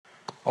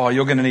Oh,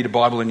 you're going to need a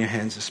Bible in your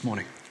hands this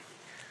morning.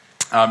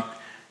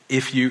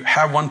 If you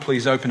have one,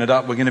 please open it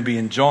up. We're going to be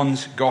in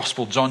John's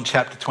Gospel, John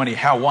chapter 20.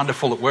 How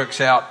wonderful it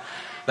works out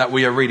that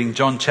we are reading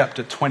John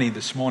chapter 20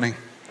 this morning.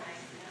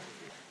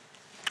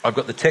 I've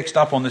got the text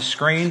up on the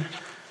screen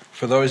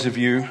for those of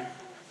you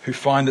who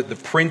find that the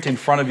print in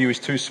front of you is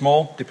too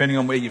small. Depending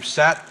on where you've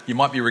sat, you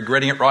might be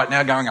regretting it right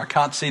now, going, I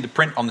can't see the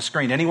print on the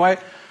screen anyway.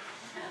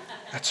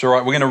 That's all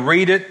right. We're going to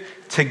read it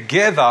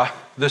together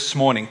this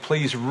morning.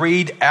 Please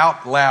read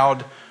out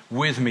loud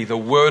with me the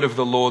word of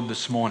the Lord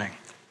this morning.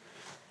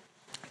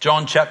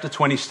 John chapter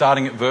 20,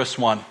 starting at verse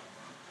 1.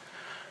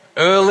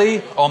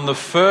 Early on the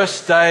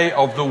first day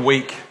of the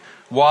week,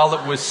 while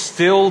it was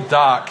still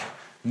dark,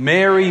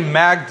 Mary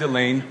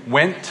Magdalene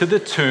went to the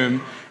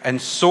tomb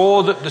and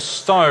saw that the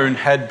stone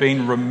had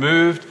been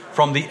removed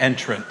from the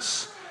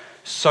entrance.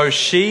 So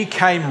she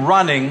came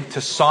running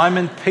to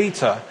Simon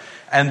Peter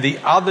and the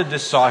other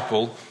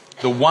disciple,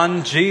 the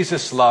one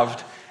Jesus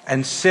loved,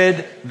 and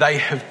said, "They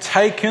have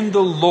taken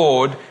the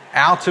Lord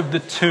out of the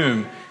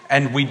tomb,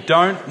 and we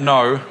don't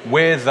know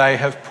where they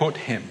have put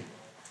him."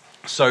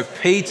 So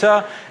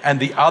Peter and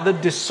the other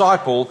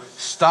disciple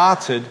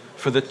started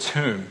for the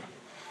tomb.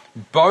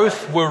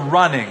 Both were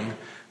running,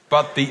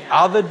 but the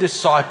other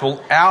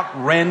disciple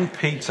outran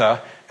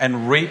Peter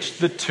and reached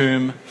the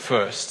tomb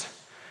first.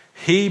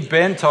 He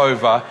bent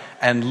over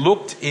and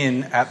looked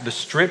in at the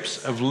strips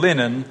of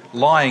linen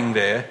lying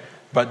there,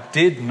 but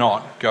did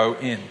not go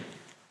in.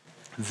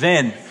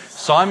 Then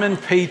Simon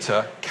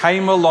Peter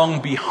came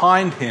along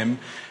behind him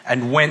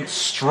and went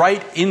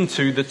straight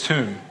into the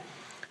tomb.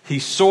 He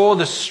saw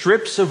the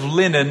strips of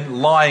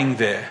linen lying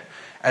there,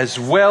 as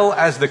well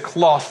as the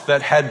cloth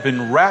that had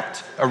been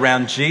wrapped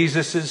around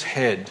Jesus'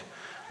 head.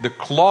 The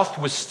cloth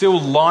was still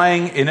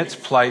lying in its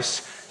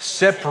place,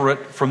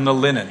 separate from the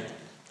linen.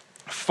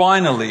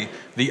 Finally,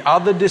 the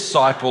other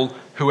disciple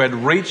who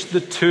had reached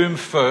the tomb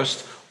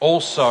first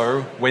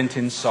also went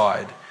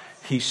inside.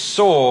 He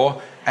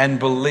saw and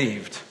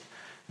believed.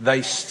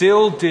 They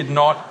still did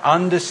not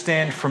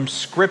understand from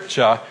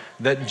Scripture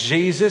that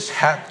Jesus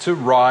had to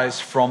rise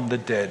from the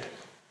dead.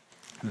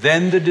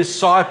 Then the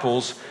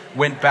disciples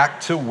went back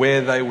to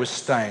where they were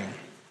staying.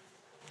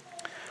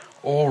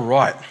 All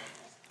right.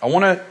 I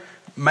want to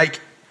make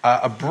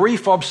a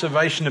brief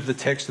observation of the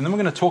text, and then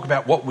we're going to talk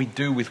about what we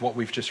do with what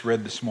we've just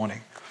read this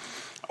morning.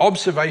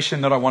 Observation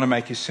that I want to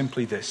make is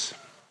simply this.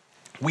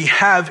 We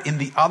have in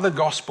the other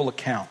gospel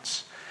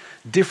accounts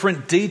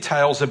different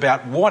details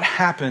about what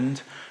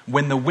happened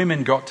when the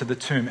women got to the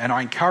tomb. And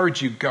I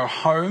encourage you, go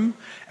home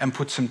and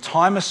put some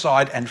time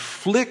aside and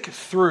flick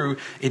through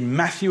in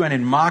Matthew and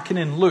in Mark and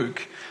in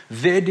Luke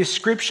their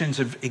descriptions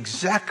of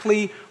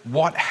exactly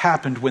what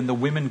happened when the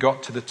women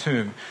got to the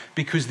tomb.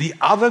 Because the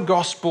other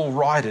gospel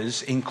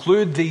writers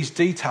include these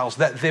details,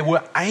 that there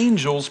were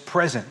angels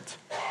present,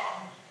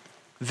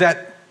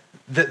 that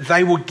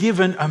they were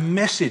given a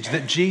message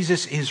that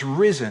Jesus is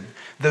risen.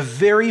 The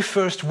very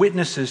first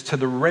witnesses to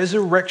the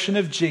resurrection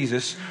of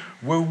Jesus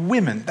were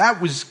women.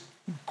 That was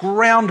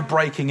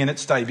groundbreaking in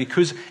its day,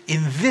 because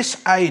in this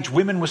age,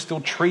 women were still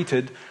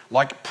treated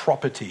like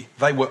property.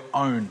 They were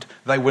owned.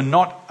 They were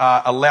not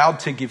allowed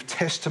to give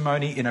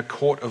testimony in a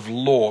court of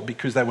law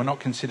because they were not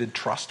considered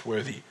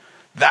trustworthy.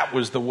 That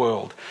was the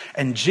world.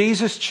 And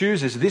Jesus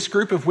chooses this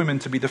group of women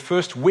to be the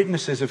first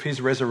witnesses of his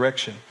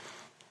resurrection.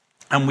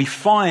 And we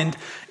find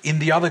in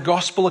the other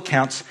gospel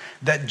accounts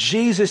that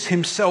Jesus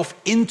himself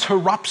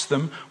interrupts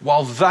them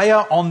while they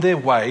are on their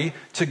way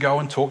to go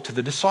and talk to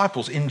the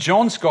disciples. In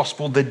John's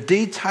gospel, the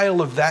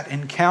detail of that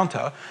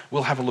encounter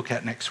we'll have a look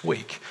at next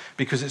week,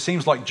 because it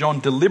seems like John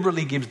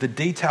deliberately gives the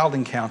detailed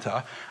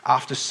encounter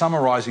after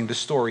summarizing the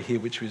story here,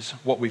 which is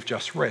what we've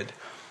just read.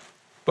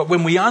 But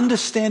when we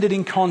understand it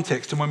in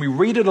context and when we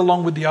read it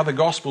along with the other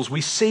gospels, we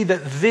see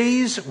that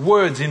these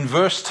words in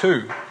verse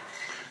 2,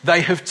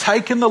 "They have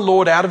taken the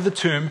Lord out of the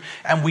tomb,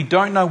 and we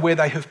don't know where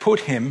they have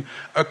put him,"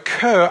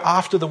 occur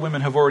after the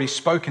women have already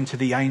spoken to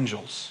the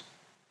angels.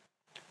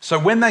 So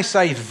when they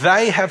say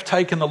they have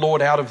taken the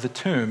Lord out of the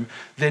tomb,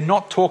 they're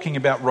not talking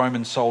about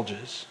Roman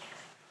soldiers.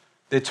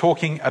 They're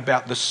talking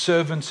about the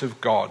servants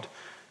of God,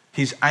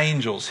 his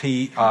angels,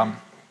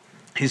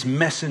 his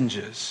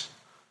messengers.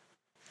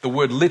 The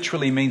word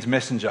literally means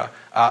messenger.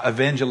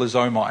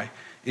 Evangelizomai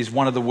is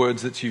one of the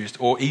words that's used,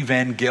 or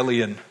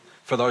evangelion,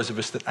 for those of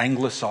us that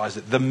anglicize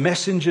it. The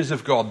messengers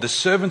of God, the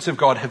servants of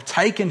God, have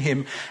taken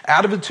him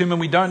out of the tomb, and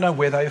we don't know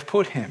where they have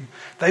put him.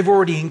 They've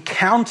already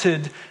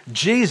encountered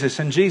Jesus,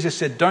 and Jesus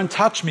said, "Don't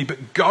touch me,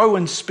 but go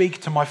and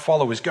speak to my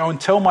followers. Go and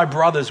tell my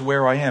brothers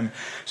where I am."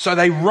 So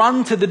they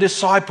run to the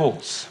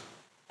disciples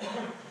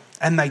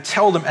and they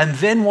tell them. And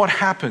then what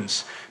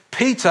happens?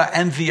 Peter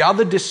and the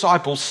other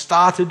disciples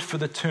started for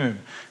the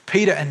tomb.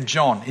 Peter and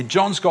John. In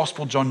John's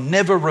gospel, John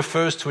never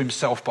refers to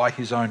himself by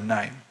his own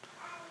name.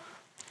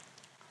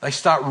 They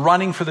start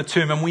running for the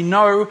tomb, and we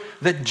know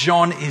that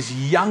John is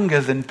younger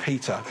than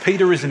Peter.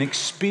 Peter is an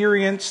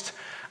experienced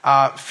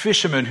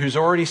fisherman who's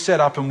already set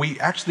up, and we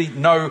actually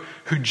know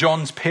who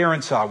John's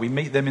parents are. We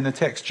meet them in the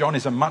text. John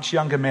is a much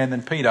younger man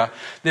than Peter.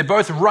 They're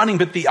both running,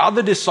 but the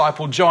other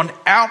disciple, John,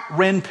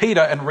 outran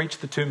Peter and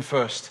reached the tomb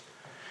first.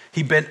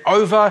 He bent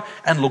over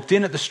and looked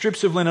in at the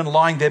strips of linen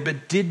lying there,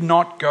 but did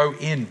not go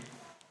in.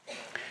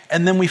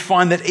 And then we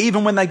find that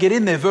even when they get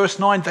in there, verse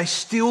 9, they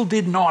still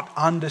did not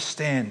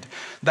understand.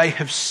 They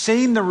have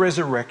seen the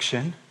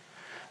resurrection.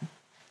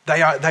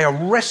 They are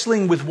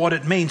wrestling with what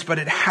it means, but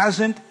it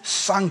hasn't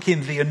sunk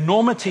in. The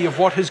enormity of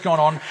what has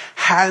gone on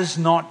has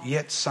not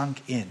yet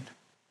sunk in.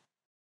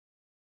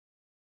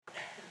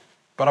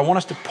 But I want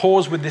us to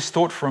pause with this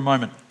thought for a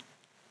moment.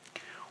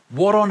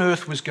 What on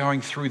earth was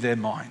going through their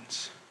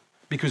minds?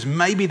 Because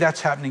maybe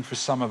that's happening for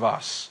some of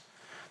us.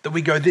 That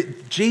we go,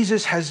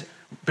 Jesus has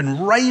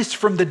been raised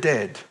from the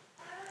dead,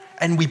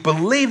 and we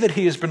believe that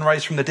he has been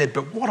raised from the dead,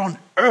 but what on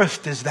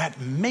earth does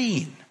that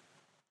mean?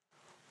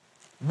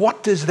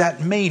 What does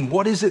that mean?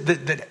 What is it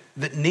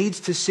that needs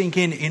to sink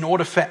in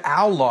order for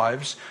our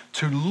lives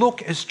to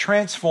look as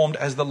transformed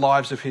as the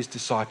lives of his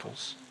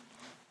disciples?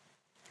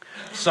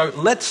 So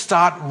let's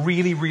start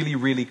really, really,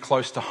 really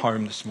close to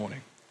home this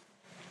morning.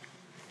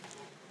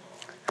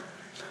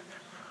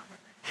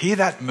 Hear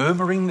that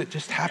murmuring that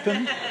just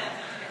happened?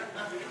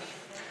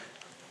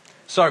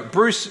 So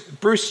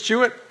Bruce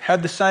Stewart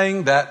had the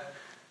saying that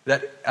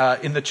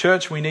in the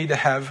church we need to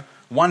have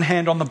one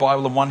hand on the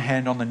Bible and one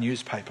hand on the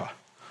newspaper.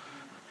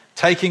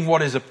 Taking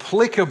what is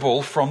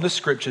applicable from the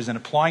scriptures and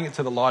applying it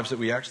to the lives that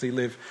we actually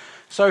live.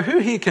 So who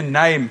here can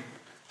name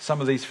some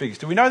of these figures?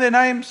 Do we know their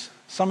names?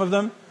 Some of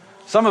them?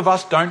 Some of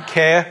us don't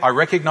care. I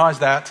recognize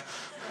that.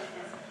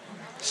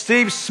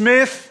 Steve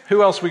Smith.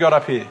 Who else we got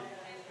up here?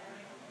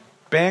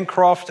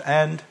 Bancroft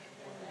and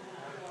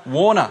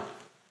Warner.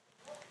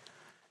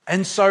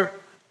 And so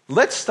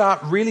let's start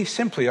really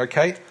simply,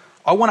 okay?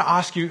 I want to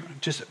ask you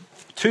just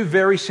two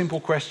very simple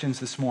questions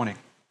this morning.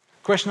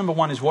 Question number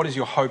one is, what is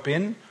your hope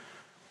in?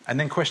 And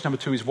then question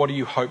number two is, what do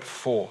you hope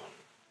for?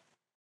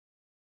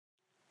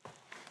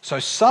 So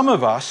some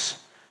of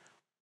us,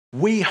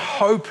 we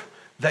hope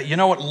that, you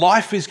know what,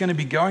 life is going to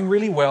be going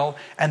really well,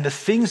 and the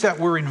things that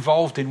we're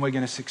involved in, we're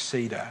going to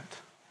succeed at.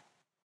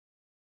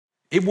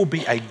 It will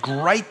be a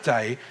great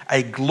day,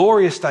 a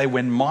glorious day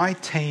when my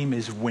team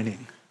is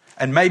winning.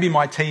 And maybe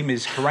my team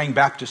is Kerrang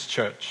Baptist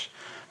Church.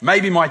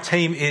 Maybe my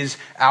team is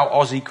our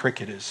Aussie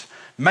cricketers.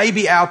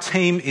 Maybe our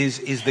team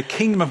is the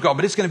kingdom of God.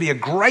 But it's going to be a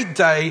great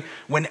day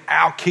when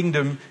our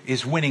kingdom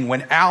is winning,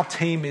 when our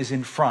team is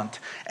in front.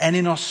 And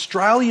in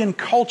Australian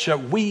culture,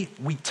 we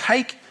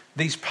take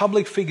these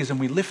public figures and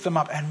we lift them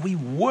up and we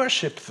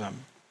worship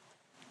them.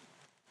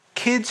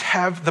 Kids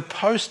have the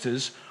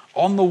posters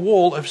on the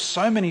wall of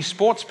so many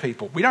sports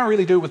people. We don't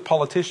really do it with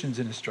politicians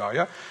in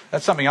Australia.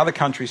 That's something other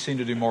countries seem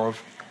to do more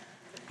of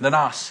than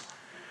us.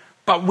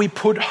 But we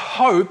put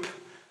hope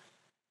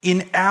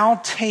in our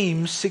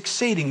team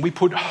succeeding. We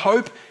put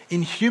hope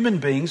in human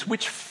beings,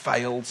 which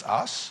fails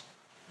us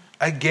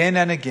again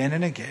and again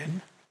and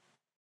again.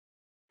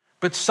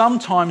 But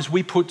sometimes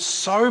we put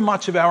so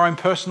much of our own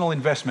personal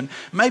investment.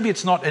 Maybe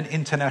it's not an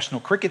international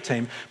cricket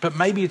team, but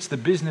maybe it's the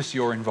business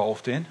you're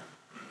involved in.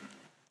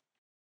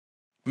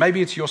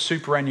 Maybe it's your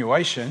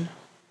superannuation.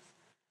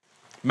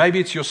 Maybe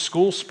it's your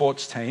school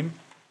sports team.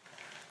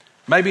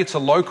 Maybe it's a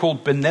local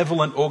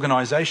benevolent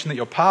organisation that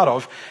you're part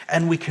of,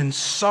 and we can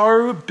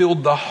so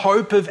build the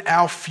hope of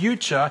our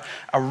future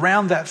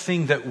around that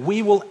thing that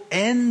we will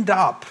end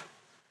up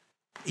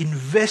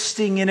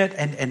investing in it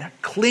and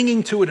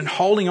clinging to it and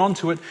holding on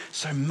to it.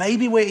 So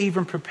maybe we're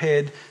even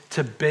prepared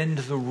to bend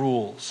the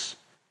rules.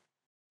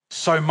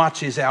 So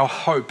much is our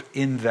hope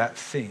in that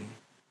thing.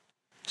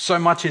 So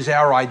much is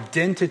our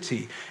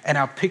identity and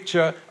our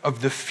picture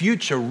of the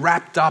future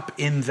wrapped up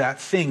in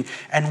that thing.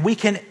 And we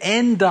can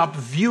end up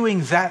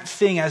viewing that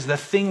thing as the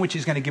thing which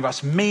is going to give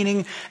us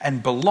meaning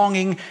and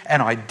belonging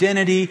and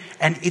identity.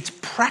 And it's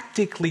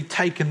practically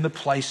taken the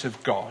place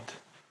of God.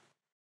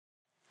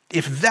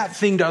 If that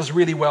thing does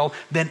really well,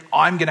 then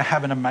I'm going to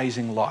have an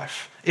amazing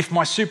life. If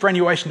my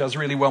superannuation does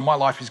really well, my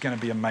life is going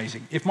to be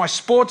amazing. If my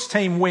sports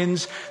team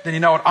wins, then you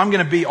know what? I'm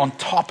going to be on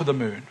top of the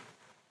moon.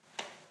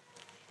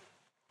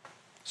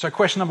 So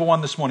question number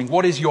one this morning,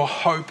 what is your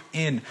hope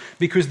in?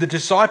 Because the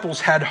disciples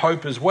had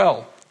hope as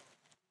well.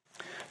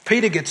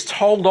 Peter gets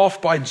told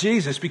off by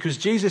Jesus because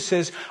Jesus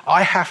says,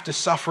 I have to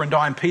suffer and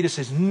die. And Peter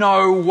says,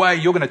 no way,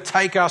 you're going to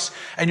take us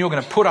and you're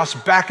going to put us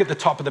back at the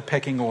top of the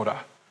pecking order.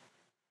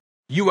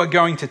 You are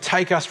going to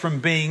take us from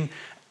being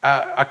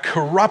a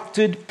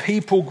corrupted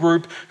people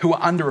group who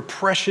are under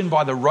oppression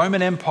by the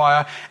Roman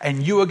Empire,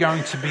 and you are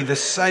going to be the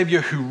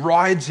Savior who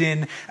rides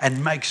in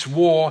and makes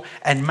war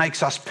and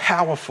makes us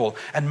powerful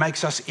and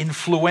makes us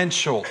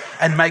influential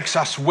and makes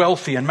us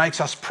wealthy and makes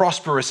us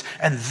prosperous,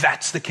 and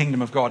that's the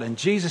kingdom of God. And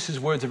Jesus'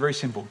 words are very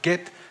simple.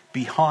 Get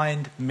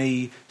behind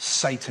me,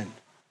 Satan.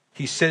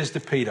 He says to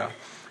Peter,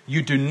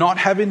 you do not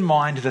have in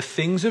mind the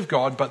things of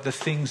God, but the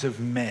things of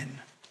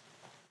men.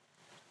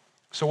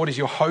 So what is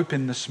your hope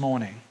in this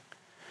morning?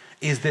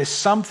 Is there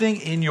something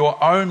in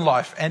your own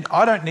life? And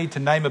I don't need to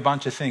name a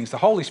bunch of things. The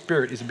Holy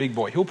Spirit is a big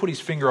boy. He'll put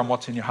his finger on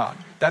what's in your heart.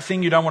 That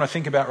thing you don't want to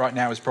think about right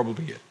now is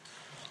probably it.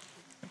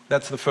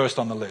 That's the first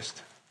on the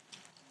list.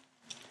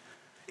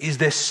 Is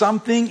there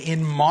something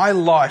in my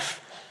life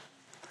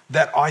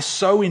that I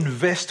so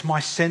invest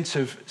my sense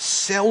of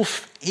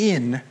self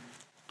in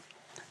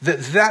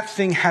that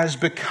thing has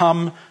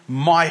become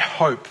my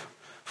hope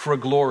for a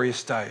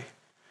glorious day?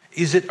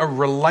 Is it a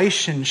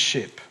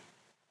relationship?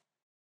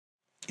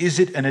 Is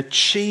it an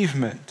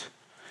achievement?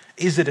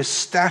 Is it a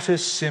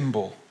status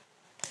symbol?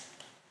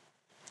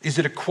 Is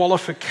it a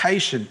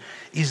qualification?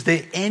 Is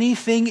there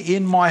anything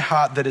in my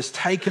heart that has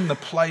taken the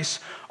place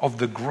of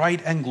the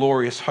great and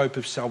glorious hope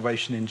of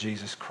salvation in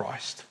Jesus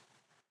Christ?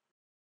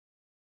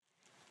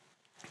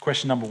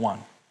 Question number one.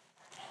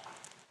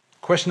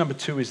 Question number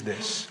two is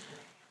this.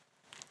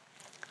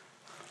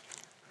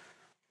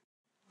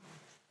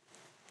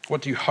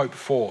 What do you hope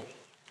for?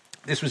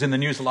 This was in the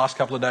news the last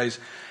couple of days,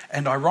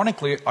 and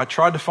ironically, I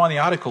tried to find the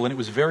article, and it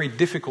was very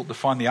difficult to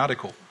find the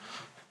article.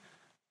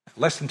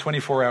 Less than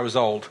 24 hours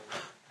old.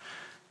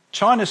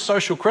 China's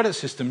social credit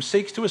system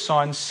seeks to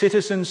assign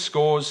citizen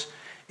scores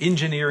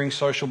engineering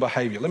social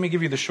behavior. Let me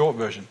give you the short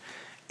version.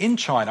 In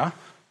China,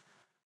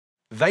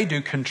 they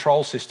do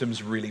control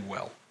systems really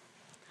well.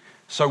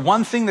 So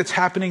one thing that's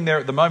happening there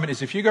at the moment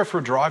is if you go for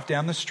a drive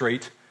down the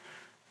street,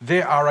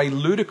 there are a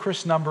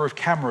ludicrous number of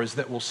cameras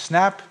that will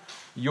snap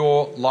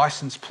your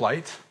license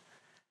plate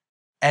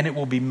and it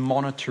will be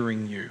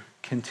monitoring you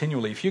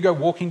continually. If you go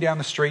walking down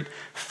the street,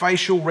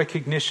 facial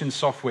recognition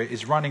software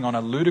is running on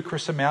a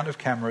ludicrous amount of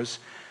cameras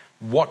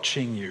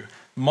watching you,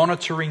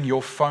 monitoring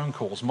your phone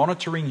calls,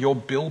 monitoring your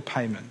bill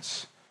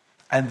payments,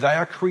 and they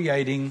are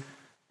creating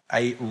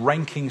a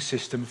ranking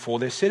system for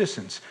their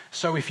citizens.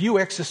 So if you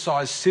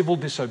exercise civil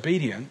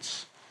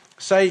disobedience,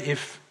 say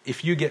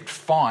if you get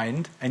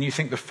fined and you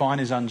think the fine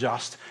is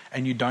unjust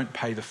and you don't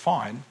pay the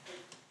fine,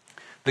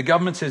 the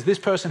government says this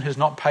person has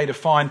not paid a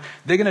fine,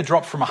 they're going to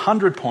drop from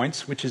 100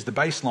 points, which is the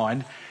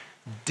baseline,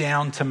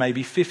 down to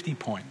maybe 50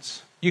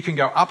 points. You can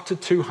go up to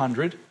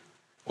 200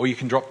 or you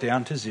can drop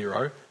down to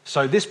 0.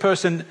 So this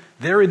person,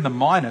 they're in the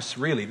minus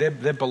really,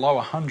 they're below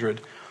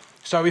 100.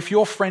 So if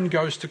your friend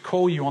goes to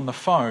call you on the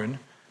phone,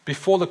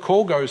 before the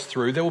call goes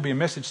through, there will be a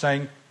message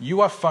saying,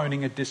 you are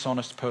phoning a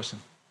dishonest person.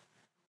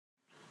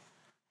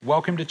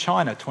 Welcome to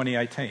China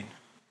 2018.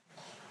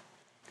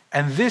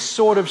 And this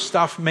sort of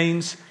stuff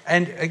means,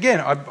 and again,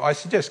 I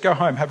suggest go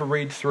home, have a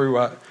read through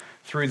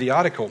the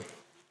article.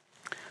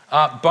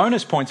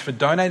 Bonus points for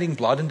donating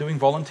blood and doing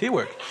volunteer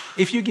work.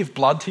 If you give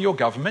blood to your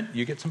government,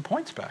 you get some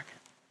points back.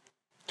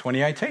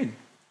 2018.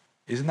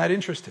 Isn't that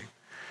interesting?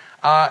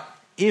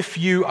 If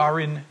you are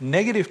in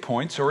negative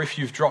points or if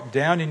you've dropped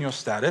down in your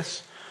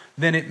status,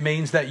 then it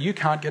means that you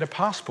can't get a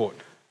passport.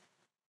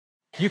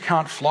 You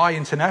can't fly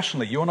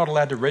internationally. You're not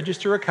allowed to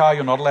register a car.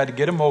 You're not allowed to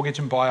get a mortgage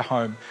and buy a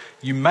home.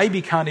 You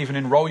maybe can't even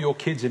enroll your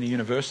kids in a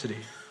university.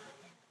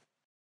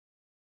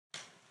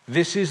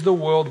 This is the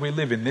world we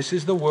live in. This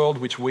is the world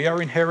which we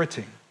are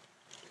inheriting.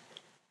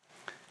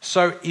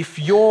 So if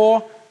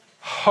your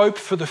hope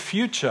for the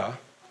future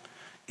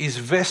is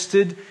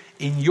vested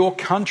in your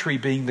country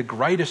being the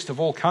greatest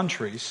of all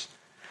countries,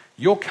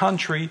 your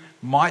country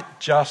might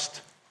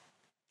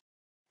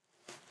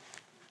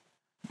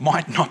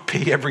not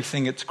be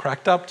everything it's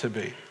cracked up to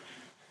be.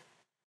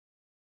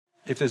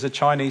 If there's a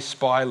Chinese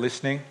spy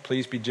listening,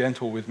 please be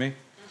gentle with me.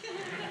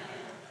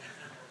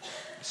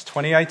 It's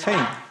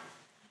 2018.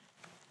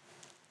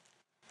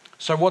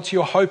 So what's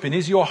your hope in?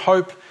 Is your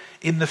hope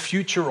in the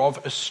future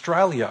of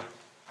Australia?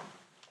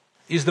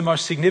 Is the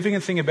most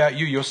significant thing about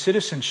you your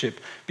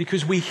citizenship?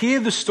 Because we hear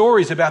the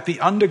stories about the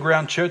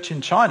underground church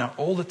in China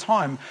all the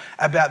time,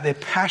 about their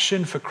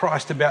passion for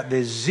Christ, about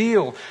their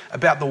zeal,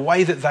 about the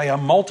way that they are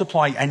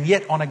multiplying, and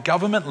yet on a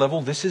government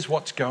level, this is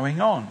what's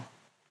going on.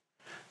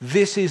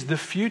 This is the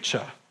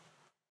future.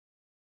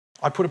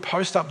 I put a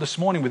post up this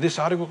morning with this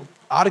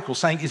article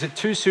saying, is it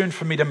too soon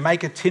for me to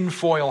make a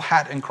tinfoil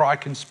hat and cry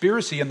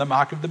conspiracy and the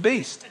mark of the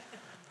beast?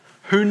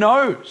 Who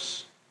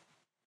knows?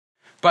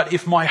 But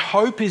if my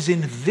hope is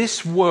in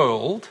this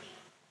world,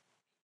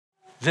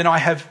 then I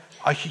have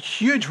a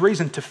huge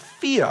reason to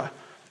fear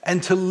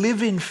and to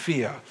live in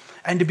fear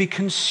and to be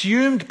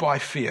consumed by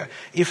fear.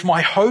 If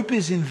my hope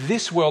is in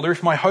this world, or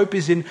if my hope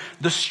is in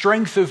the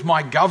strength of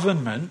my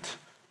government,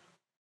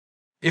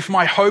 if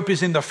my hope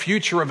is in the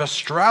future of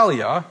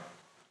Australia,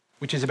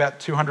 which is about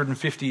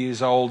 250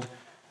 years old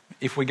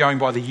if we're going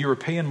by the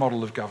European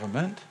model of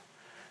government,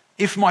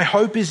 if my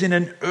hope is in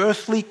an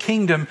earthly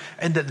kingdom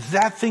and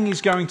that thing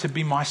is going to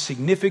be my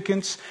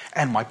significance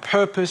and my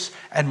purpose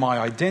and my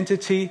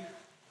identity,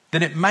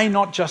 then it may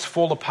not just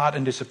fall apart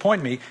and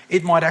disappoint me,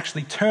 it might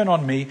actually turn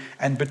on me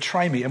and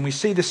betray me. And we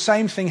see the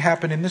same thing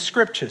happen in the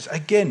scriptures.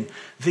 Again,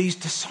 these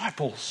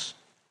disciples,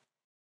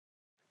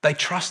 they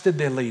trusted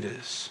their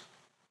leaders.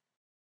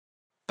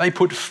 They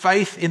put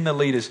faith in the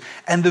leaders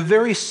and the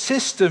very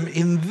system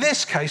in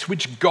this case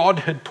which God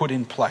had put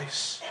in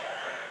place.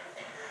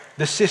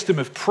 The system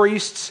of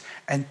priests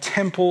and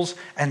temples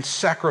and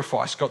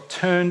sacrifice got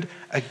turned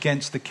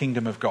against the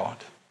kingdom of God.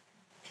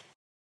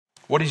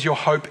 What is your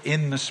hope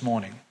in this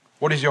morning?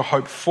 What is your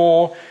hope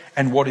for,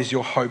 and what is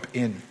your hope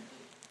in?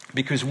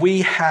 Because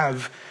we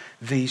have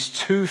these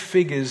two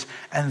figures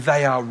and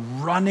they are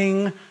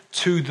running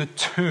to the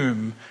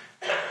tomb.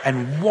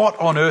 And what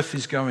on earth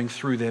is going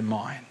through their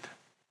mind?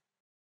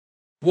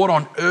 What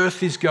on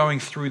earth is going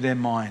through their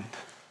mind?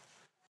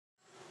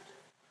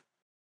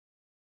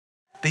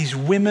 These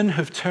women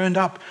have turned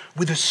up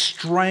with a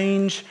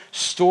strange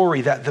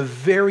story that the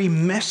very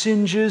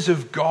messengers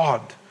of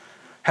God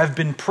have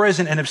been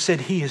present and have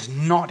said, he is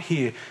not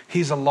here,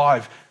 he's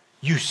alive.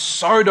 You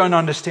so don't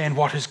understand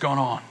what has gone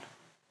on.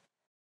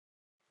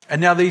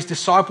 And now these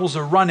disciples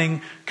are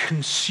running,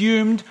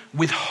 consumed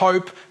with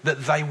hope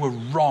that they were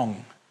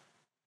wrong.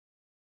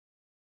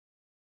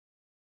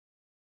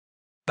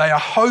 They are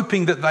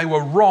hoping that they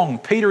were wrong.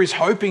 Peter is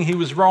hoping he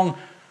was wrong.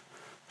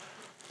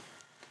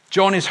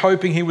 John is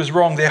hoping he was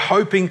wrong. They're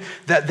hoping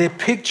that their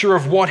picture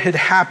of what had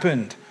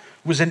happened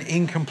was an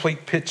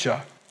incomplete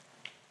picture.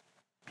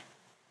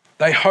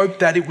 They hoped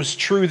that it was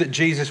true that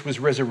Jesus was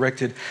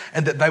resurrected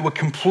and that they were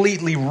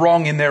completely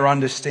wrong in their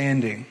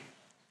understanding.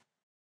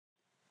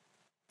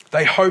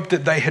 They hoped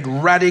that they had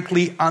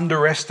radically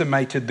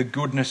underestimated the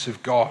goodness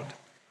of God.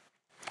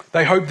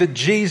 They hoped that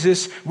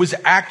Jesus was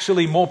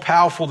actually more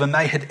powerful than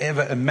they had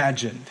ever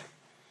imagined.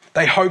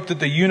 They hoped that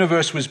the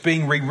universe was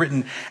being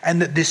rewritten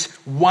and that this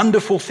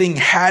wonderful thing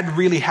had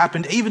really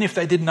happened, even if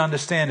they didn't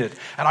understand it.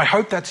 And I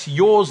hope that's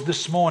yours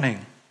this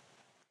morning.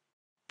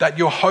 That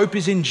your hope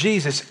is in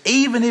Jesus,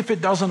 even if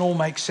it doesn't all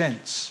make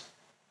sense.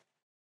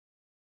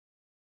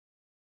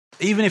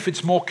 Even if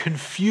it's more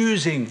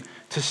confusing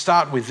to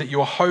start with, that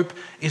your hope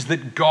is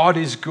that God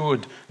is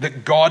good,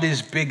 that God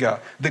is bigger,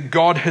 that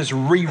God has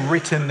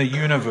rewritten the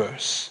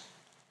universe.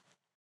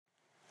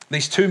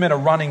 These two men are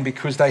running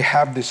because they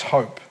have this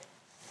hope.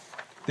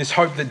 This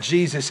hope that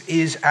Jesus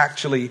is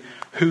actually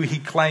who he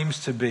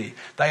claims to be.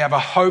 They have a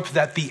hope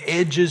that the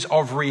edges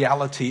of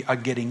reality are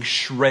getting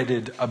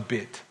shredded a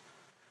bit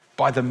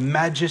by the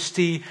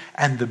majesty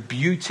and the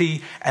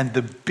beauty and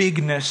the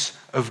bigness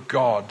of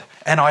God.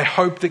 And I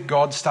hope that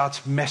God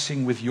starts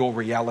messing with your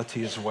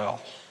reality as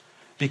well.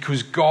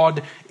 Because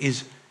God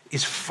is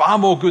far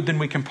more good than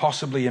we can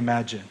possibly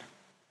imagine.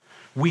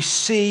 We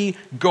see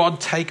God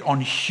take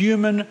on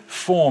human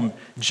form.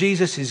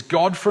 Jesus is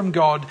God from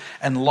God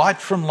and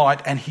light from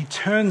light, and he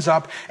turns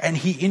up and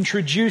he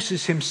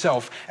introduces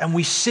himself. And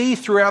we see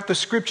throughout the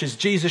scriptures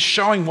Jesus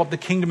showing what the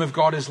kingdom of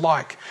God is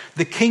like.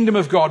 The kingdom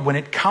of God, when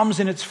it comes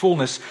in its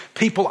fullness,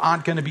 people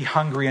aren't going to be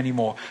hungry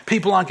anymore.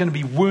 People aren't going to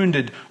be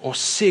wounded or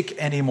sick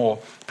anymore.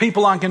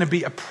 People aren't going to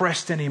be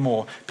oppressed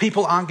anymore.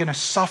 People aren't going to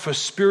suffer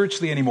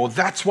spiritually anymore.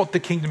 That's what the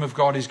kingdom of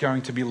God is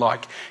going to be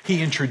like.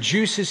 He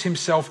introduces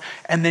himself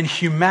and then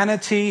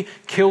humanity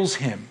kills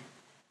him.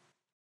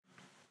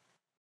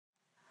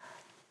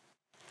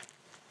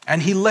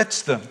 And he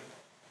lets them.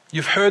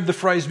 You've heard the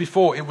phrase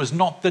before, it was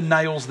not the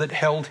nails that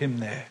held him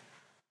there.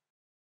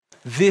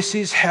 This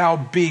is how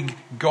big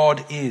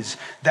God is,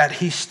 that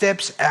he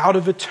steps out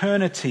of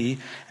eternity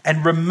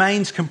and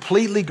remains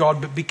completely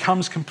God, but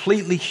becomes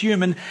completely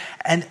human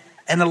and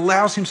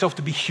allows himself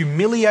to be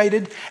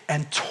humiliated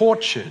and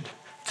tortured,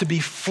 to be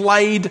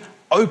flayed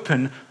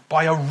open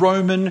by a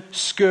Roman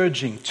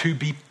scourging, to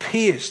be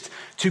pierced,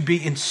 to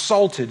be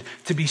insulted,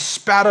 to be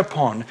spat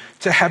upon,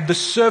 to have the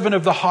servant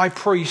of the high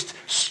priest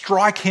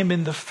strike him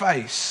in the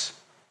face,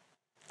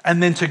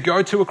 and then to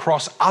go to a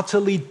cross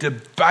utterly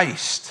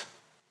debased.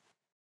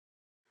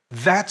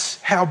 That's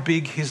how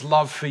big his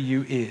love for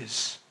you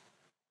is.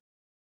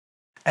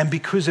 And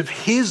because of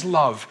his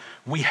love,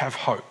 we have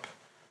hope.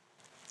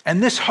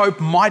 And this hope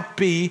might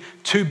be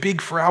too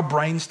big for our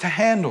brains to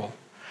handle.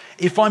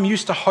 If I'm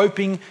used to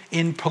hoping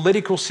in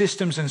political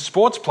systems and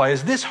sports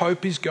players, this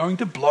hope is going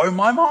to blow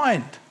my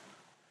mind.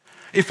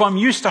 If I'm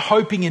used to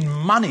hoping in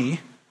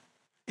money,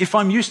 if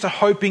I'm used to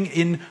hoping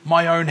in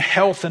my own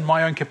health and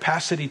my own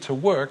capacity to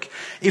work,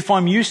 if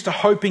I'm used to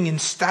hoping in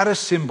status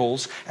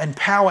symbols and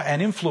power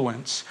and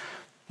influence,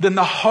 then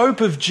the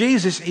hope of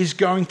Jesus is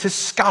going to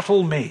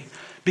scuttle me,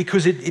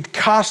 because it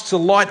casts a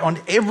light on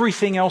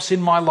everything else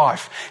in my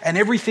life and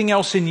everything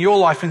else in your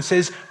life and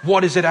says,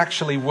 what is it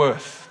actually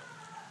worth?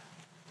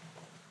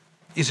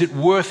 Is it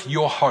worth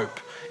your hope?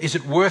 Is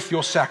it worth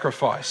your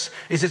sacrifice?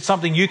 Is it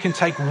something you can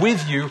take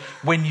with you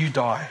when you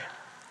die?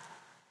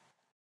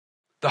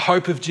 The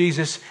hope of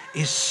Jesus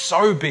is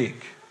so big.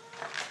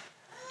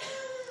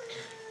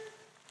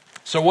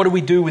 So what do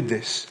we do with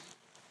this?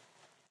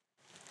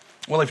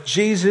 Well, if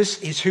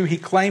Jesus is who he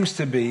claims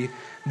to be,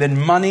 then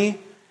money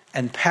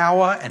and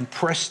power and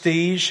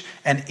prestige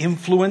and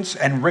influence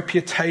and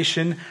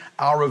reputation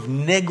are of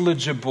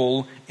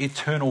negligible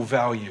eternal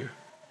value.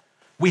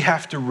 We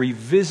have to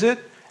revisit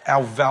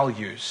our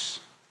values.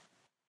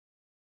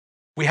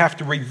 We have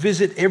to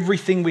revisit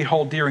everything we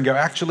hold dear and go,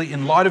 actually,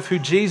 in light of who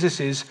Jesus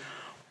is,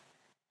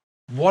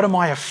 what am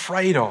I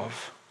afraid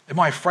of? Am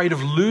I afraid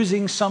of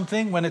losing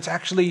something when it's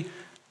actually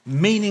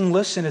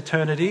meaningless in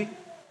eternity?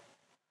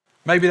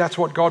 Maybe that's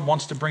what God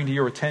wants to bring to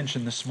your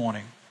attention this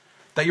morning,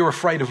 that you're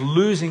afraid of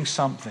losing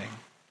something.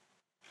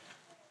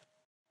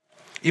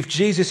 If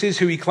Jesus is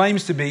who he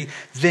claims to be,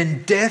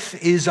 then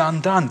death is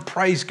undone.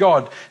 Praise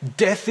God.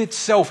 Death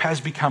itself has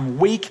become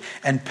weak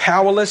and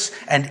powerless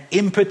and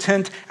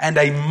impotent and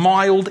a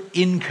mild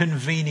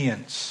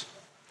inconvenience.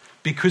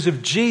 Because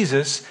of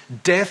Jesus,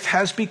 death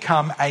has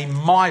become a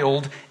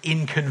mild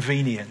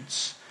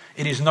inconvenience.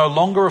 It is no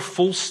longer a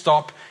full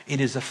stop, it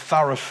is a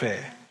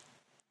thoroughfare.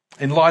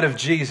 In light of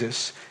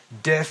Jesus,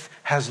 death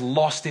has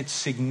lost its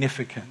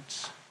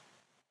significance.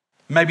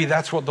 Maybe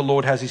that's what the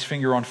Lord has his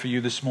finger on for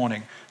you this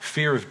morning.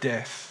 Fear of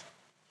death.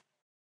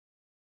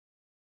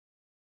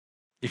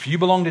 If you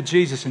belong to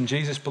Jesus and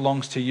Jesus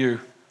belongs to you,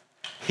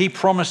 he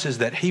promises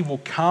that he will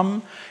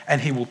come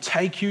and he will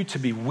take you to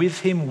be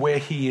with him where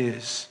he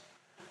is.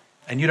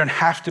 And you don't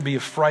have to be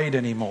afraid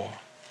anymore.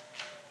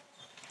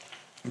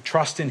 And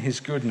trust in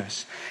his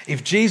goodness.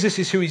 If Jesus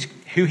is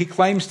who he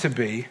claims to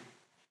be,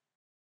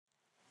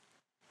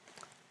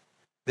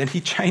 then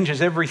he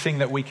changes everything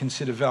that we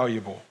consider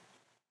valuable.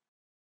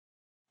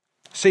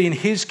 See, in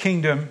his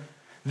kingdom,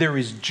 there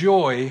is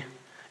joy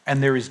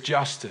and there is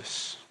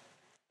justice.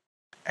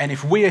 And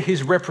if we are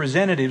his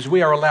representatives,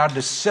 we are allowed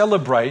to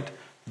celebrate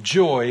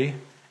joy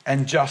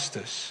and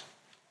justice.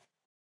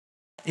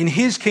 In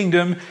his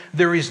kingdom,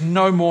 there is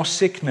no more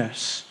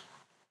sickness.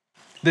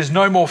 There's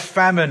no more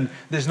famine.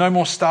 There's no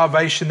more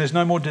starvation. There's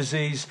no more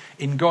disease.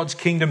 In God's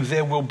kingdom,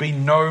 there will be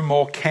no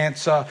more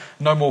cancer,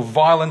 no more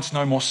violence,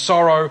 no more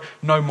sorrow,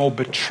 no more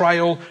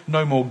betrayal,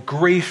 no more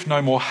grief,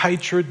 no more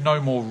hatred, no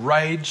more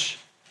rage.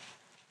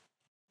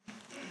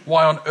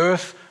 Why on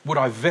earth would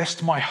I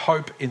vest my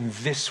hope in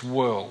this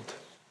world?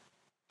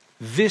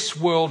 This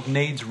world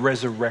needs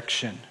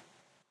resurrection.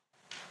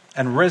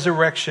 And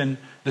resurrection,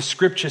 the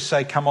scriptures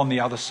say, come on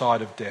the other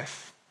side of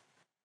death.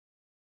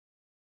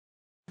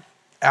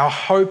 Our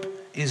hope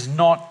is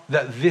not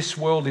that this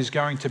world is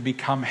going to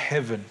become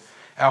heaven.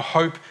 Our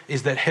hope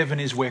is that heaven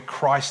is where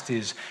Christ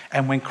is.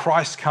 And when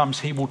Christ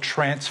comes, he will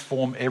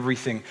transform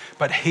everything.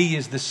 But he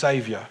is the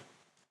Savior.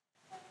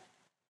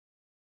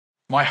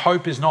 My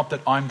hope is not that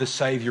I'm the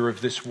Savior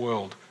of this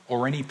world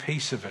or any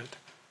piece of it.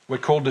 We're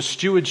called to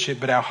stewardship,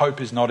 but our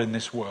hope is not in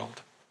this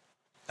world.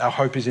 Our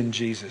hope is in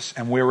Jesus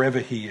and wherever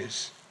he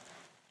is.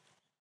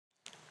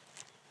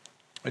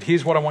 But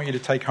here's what I want you to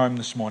take home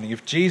this morning.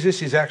 If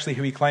Jesus is actually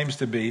who he claims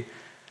to be,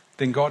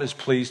 then God is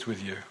pleased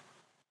with you.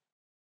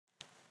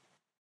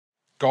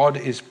 God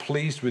is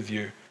pleased with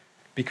you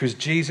because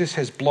Jesus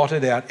has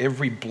blotted out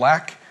every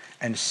black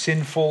and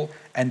sinful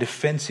and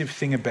offensive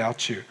thing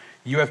about you.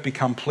 You have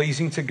become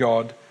pleasing to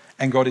God,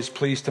 and God is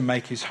pleased to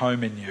make his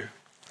home in you.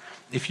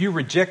 If you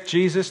reject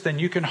Jesus, then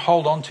you can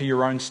hold on to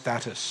your own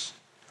status.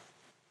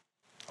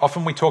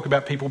 Often we talk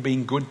about people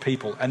being good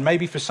people, and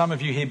maybe for some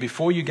of you here,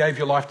 before you gave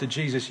your life to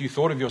Jesus, you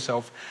thought of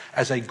yourself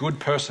as a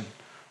good person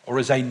or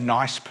as a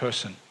nice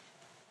person.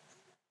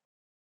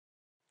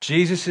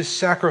 Jesus'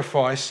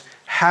 sacrifice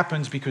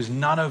happens because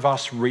none of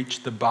us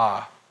reach the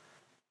bar.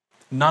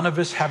 None of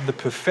us have the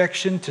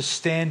perfection to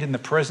stand in the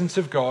presence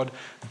of God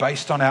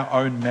based on our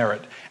own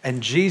merit.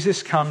 And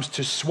Jesus comes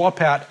to swap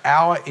out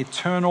our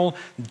eternal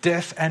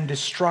death and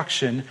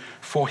destruction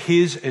for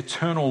his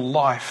eternal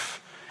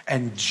life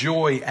and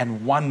joy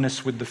and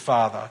oneness with the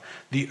Father.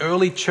 The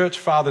early church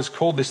fathers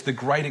called this the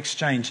great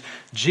exchange.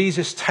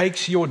 Jesus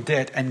takes your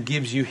debt and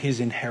gives you his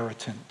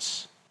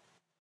inheritance.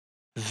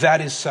 That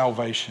is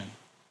salvation.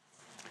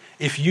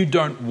 If you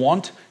don't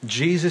want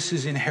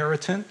Jesus'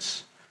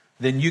 inheritance,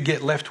 then you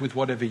get left with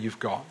whatever you've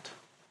got.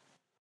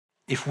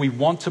 If we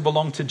want to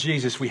belong to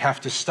Jesus, we have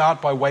to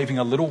start by waving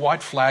a little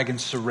white flag and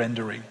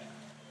surrendering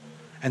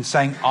and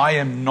saying, I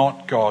am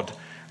not God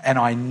and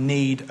I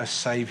need a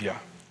Savior.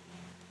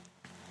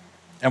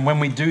 And when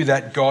we do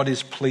that, God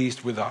is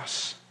pleased with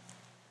us.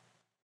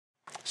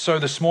 So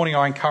this morning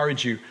I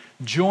encourage you,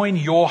 join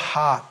your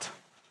heart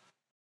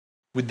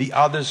with the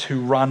others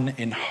who run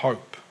in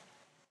hope.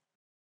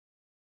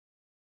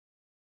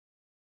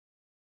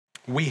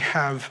 We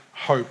have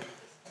hope.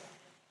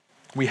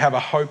 We have a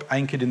hope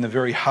anchored in the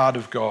very heart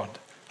of God.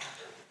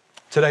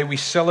 Today we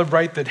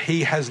celebrate that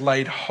he has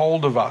laid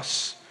hold of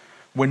us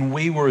when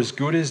we were as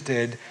good as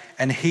dead,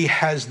 and he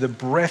has the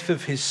breath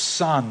of his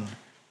Son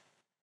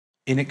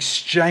in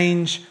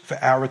exchange for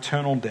our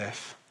eternal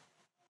death.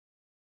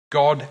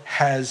 God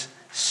has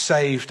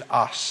saved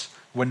us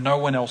when no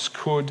one else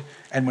could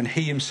and when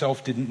he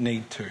himself didn't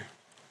need to.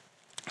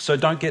 So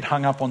don't get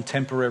hung up on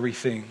temporary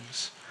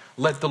things.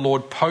 Let the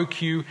Lord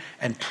poke you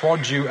and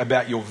prod you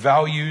about your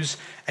values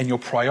and your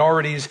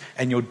priorities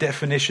and your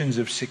definitions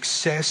of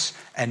success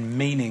and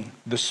meaning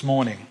this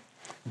morning.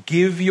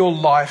 Give your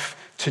life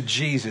to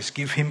Jesus.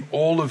 Give him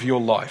all of your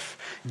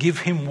life. Give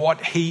him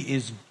what he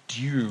is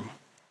due.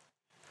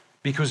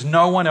 Because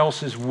no one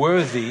else is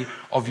worthy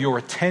of your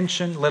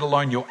attention, let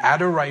alone your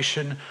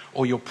adoration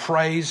or your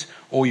praise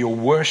or your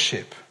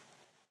worship.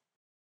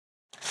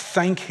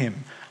 Thank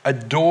him.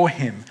 Adore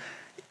him.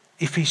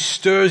 If he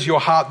stirs your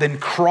heart, then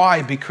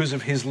cry because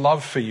of his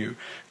love for you.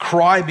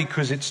 Cry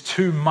because it's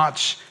too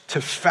much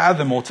to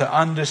fathom or to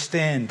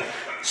understand.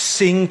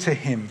 Sing to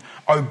him,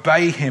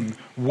 obey him,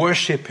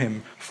 worship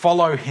him,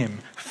 follow him,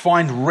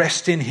 find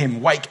rest in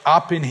him, wake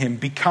up in him,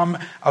 become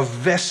a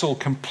vessel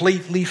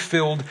completely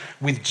filled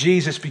with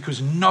Jesus,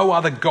 because no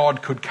other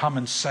God could come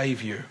and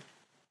save you.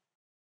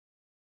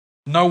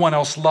 No one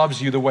else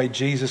loves you the way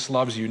Jesus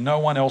loves you. No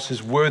one else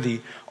is worthy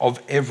of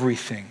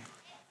everything.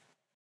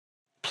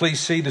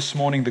 Please see this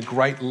morning the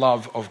great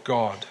love of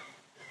God.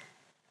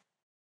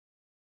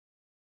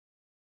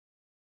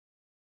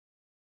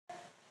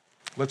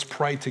 Let's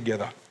pray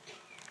together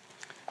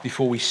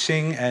before we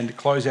sing and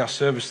close our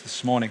service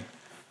this morning.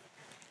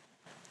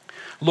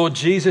 Lord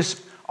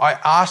Jesus, I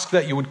ask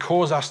that you would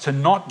cause us to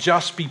not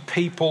just be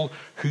people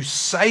who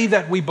say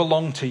that we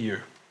belong to you,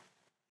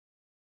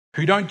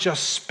 who don't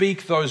just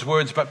speak those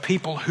words, but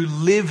people who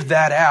live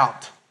that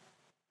out.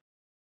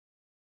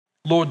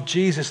 Lord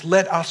Jesus,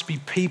 let us be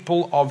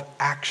people of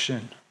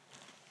action.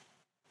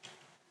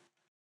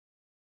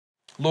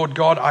 Lord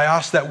God, I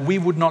ask that we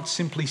would not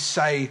simply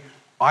say,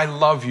 I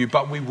love you,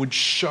 but we would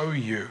show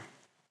you.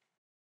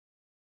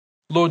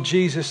 Lord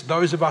Jesus,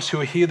 those of us who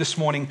are here this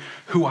morning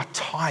who are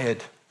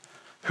tired,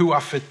 who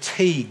are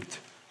fatigued,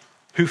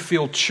 who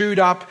feel chewed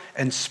up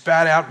and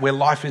spat out, where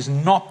life is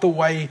not the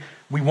way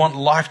we want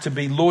life to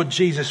be, Lord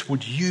Jesus,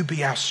 would you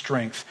be our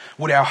strength?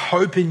 Would our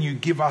hope in you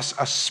give us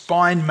a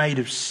spine made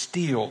of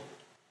steel?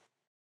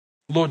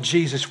 Lord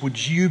Jesus,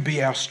 would you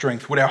be our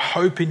strength? Would our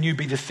hope in you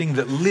be the thing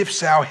that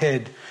lifts our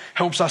head,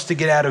 helps us to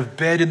get out of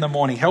bed in the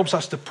morning, helps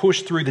us to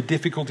push through the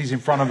difficulties in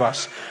front of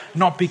us,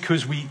 not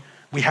because we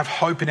have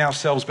hope in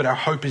ourselves, but our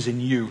hope is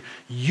in you.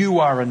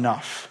 You are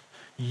enough.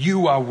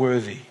 You are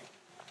worthy.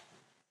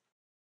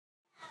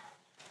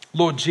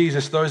 Lord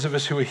Jesus, those of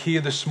us who are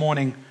here this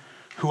morning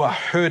who are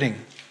hurting,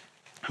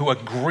 who are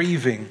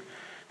grieving,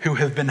 who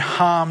have been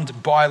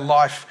harmed by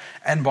life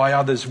and by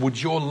others, would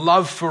your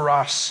love for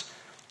us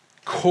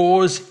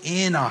cause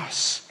in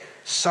us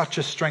such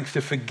a strength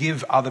to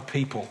forgive other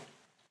people,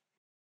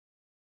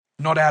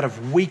 not out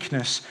of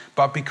weakness,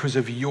 but because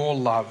of your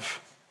love.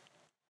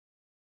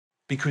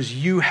 Because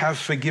you have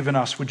forgiven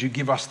us, would you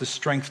give us the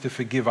strength to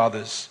forgive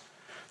others,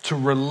 to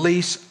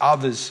release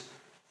others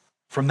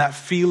from that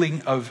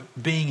feeling of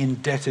being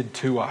indebted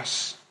to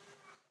us.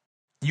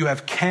 You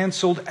have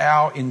cancelled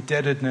our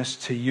indebtedness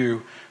to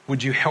you.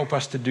 Would you help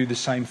us to do the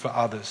same for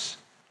others?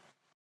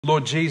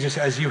 Lord Jesus,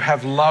 as you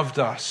have loved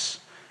us,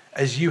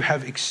 as you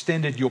have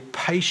extended your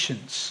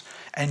patience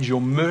and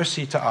your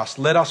mercy to us,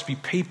 let us be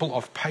people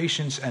of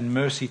patience and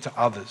mercy to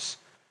others.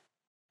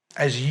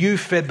 As you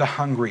fed the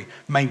hungry,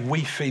 may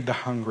we feed the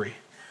hungry.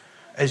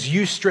 As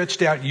you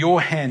stretched out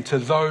your hand to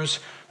those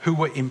who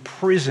were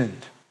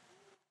imprisoned,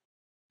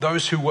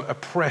 those who were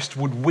oppressed,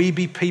 would we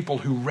be people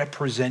who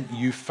represent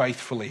you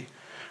faithfully,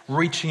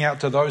 reaching out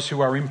to those who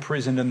are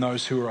imprisoned and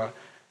those who are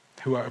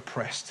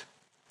oppressed.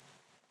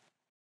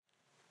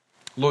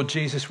 Lord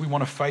Jesus, we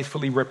want to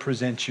faithfully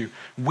represent you.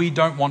 We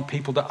don't want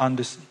people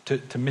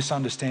to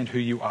misunderstand who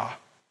you are.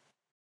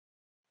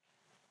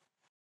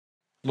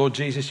 Lord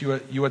Jesus,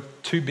 you are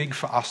too big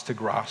for us to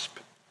grasp.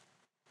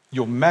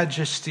 Your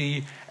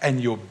majesty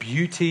and your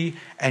beauty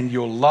and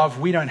your love,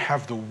 we don't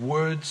have the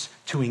words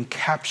to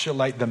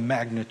encapsulate the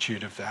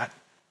magnitude of that.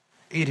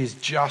 It is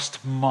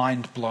just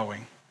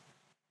mind-blowing.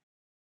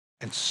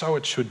 And so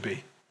it should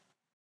be.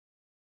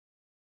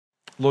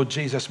 Lord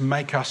Jesus,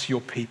 make us your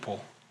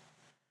people.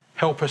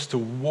 Help us to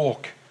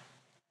walk,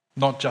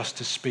 not just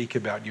to speak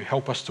about you.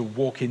 Help us to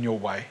walk in your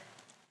way.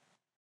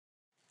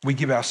 We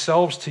give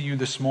ourselves to you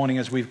this morning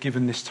as we've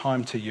given this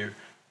time to you.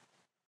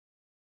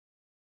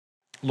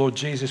 Lord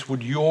Jesus,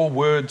 would your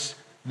words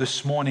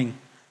this morning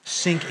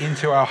sink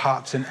into our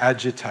hearts and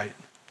agitate?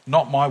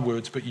 Not my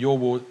words, but your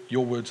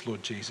words,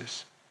 Lord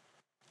Jesus.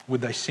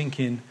 Would they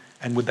sink in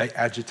and would they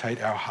agitate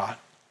our heart?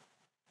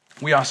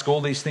 We ask all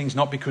these things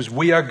not because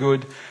we are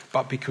good,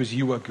 but because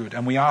you are good.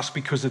 And we ask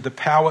because of the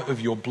power of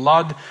your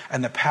blood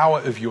and the power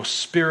of your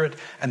spirit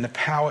and the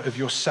power of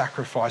your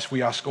sacrifice.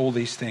 We ask all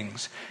these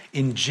things.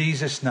 In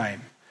Jesus'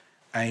 name,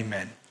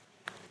 amen.